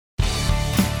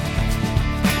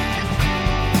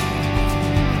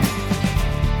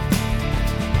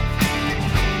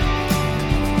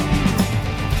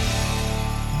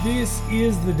This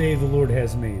is the day the Lord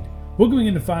has made. Welcome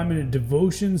into 5-Minute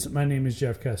Devotions. My name is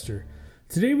Jeff Kester.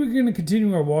 Today we're going to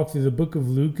continue our walk through the book of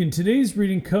Luke, and today's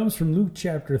reading comes from Luke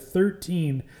chapter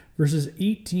 13, verses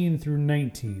 18 through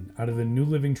 19, out of the New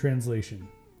Living Translation.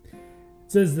 It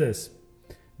says this: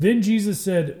 Then Jesus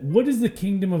said, "What is the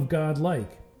kingdom of God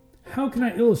like? How can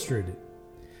I illustrate it?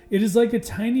 It is like a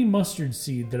tiny mustard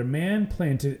seed that a man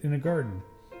planted in a garden.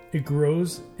 It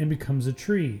grows and becomes a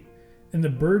tree, and the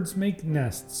birds make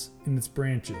nests in its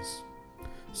branches."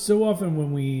 So often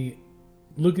when we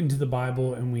look into the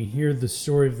Bible and we hear the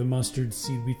story of the mustard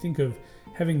seed, we think of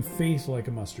having faith like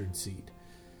a mustard seed.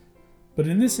 But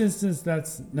in this instance,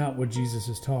 that's not what Jesus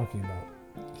is talking about.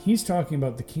 He's talking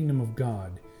about the kingdom of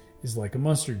God is like a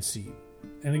mustard seed.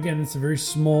 And again, it's a very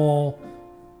small,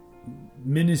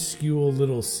 minuscule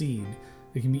little seed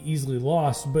that can be easily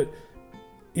lost. But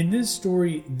in this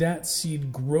story, that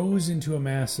seed grows into a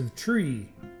massive tree.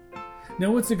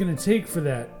 Now, what's it going to take for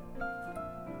that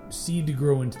seed to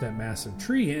grow into that massive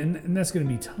tree? And that's going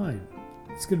to be time.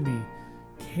 It's going to be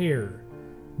care,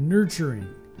 nurturing.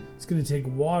 It's going to take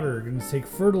water, it's going to take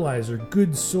fertilizer,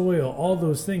 good soil, all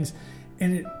those things.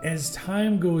 And as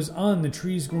time goes on, the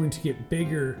tree is going to get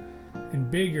bigger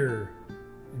and bigger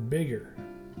and bigger.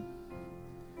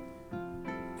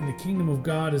 And the kingdom of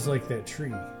God is like that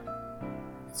tree.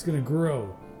 It's going to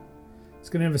grow. It's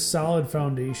going to have a solid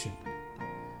foundation.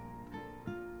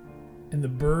 And the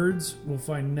birds will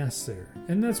find nests there.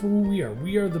 And that's what we are.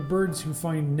 We are the birds who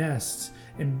find nests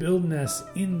and build nests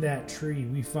in that tree.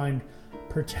 We find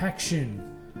protection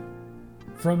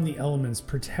from the elements,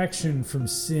 protection from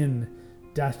sin,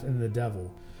 death, and the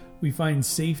devil. We find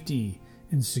safety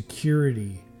and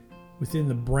security within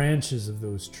the branches of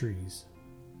those trees.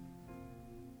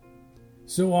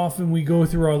 So often we go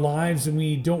through our lives and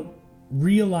we don't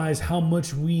realize how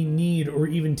much we need or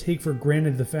even take for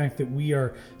granted the fact that we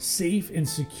are safe and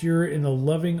secure in the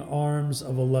loving arms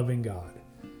of a loving God.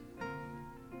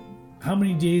 How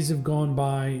many days have gone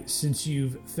by since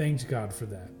you've thanked God for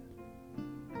that?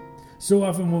 So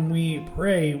often when we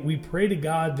pray to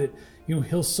God that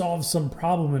He'll solve some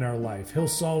problem in our life. He'll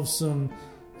solve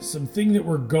something that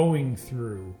we're going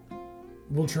through.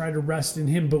 We'll try to rest in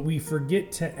Him, but we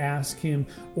forget to ask Him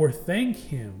or thank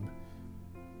Him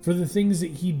for the things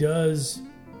that He does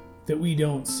that we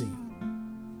don't see.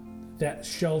 That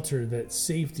shelter, that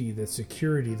safety, that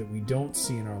security that we don't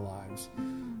see in our lives.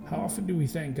 How often do we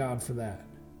thank God for that?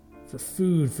 For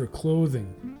food, for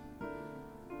clothing.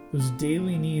 Those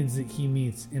daily needs that He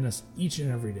meets in us each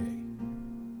and every day.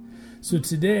 So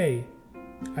today,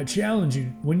 I challenge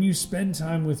you, when you spend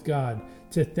time with God,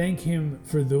 to thank Him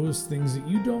for those things that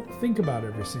you don't think about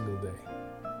every single day.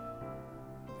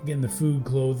 Again, the food,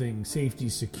 clothing, safety,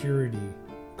 security,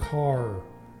 car,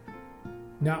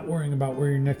 not worrying about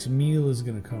where your next meal is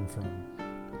going to come from.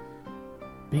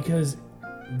 Because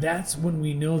that's when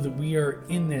we know that we are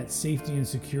in that safety and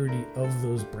security of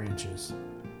those branches.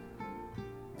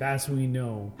 That's when we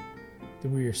know that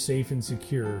we are safe and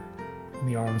secure in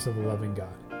the arms of a loving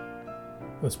God.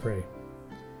 Let's pray.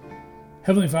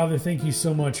 Heavenly Father, thank you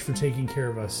so much for taking care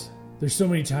of us. There's so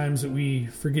many times that we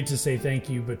forget to say thank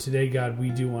you, but today, God, we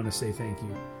do want to say thank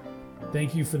you.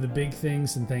 Thank you for the big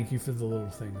things and thank you for the little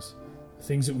things. The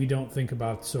things that we don't think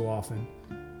about so often.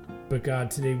 But God,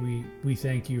 today we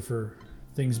thank you for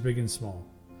things big and small.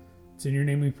 It's in your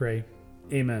name we pray.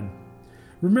 Amen.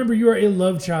 Remember, you are a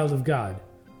loved child of God.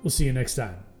 We'll see you next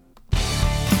time.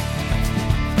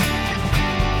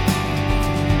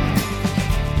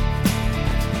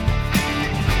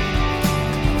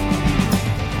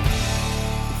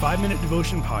 5-Minute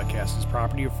Devotion Podcast is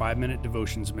property of 5-Minute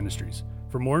Devotions Ministries.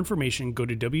 For more information, go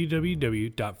to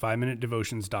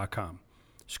www.5minutedevotions.com.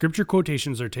 Scripture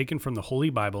quotations are taken from the Holy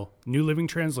Bible, New Living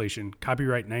Translation,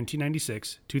 copyright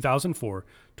 1996, 2004,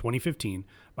 2015,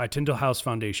 by Tyndale House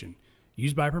Foundation.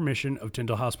 Used by permission of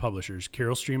Tyndale House Publishers,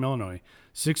 Carroll Stream, Illinois,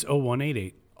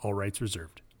 60188, all rights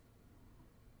reserved.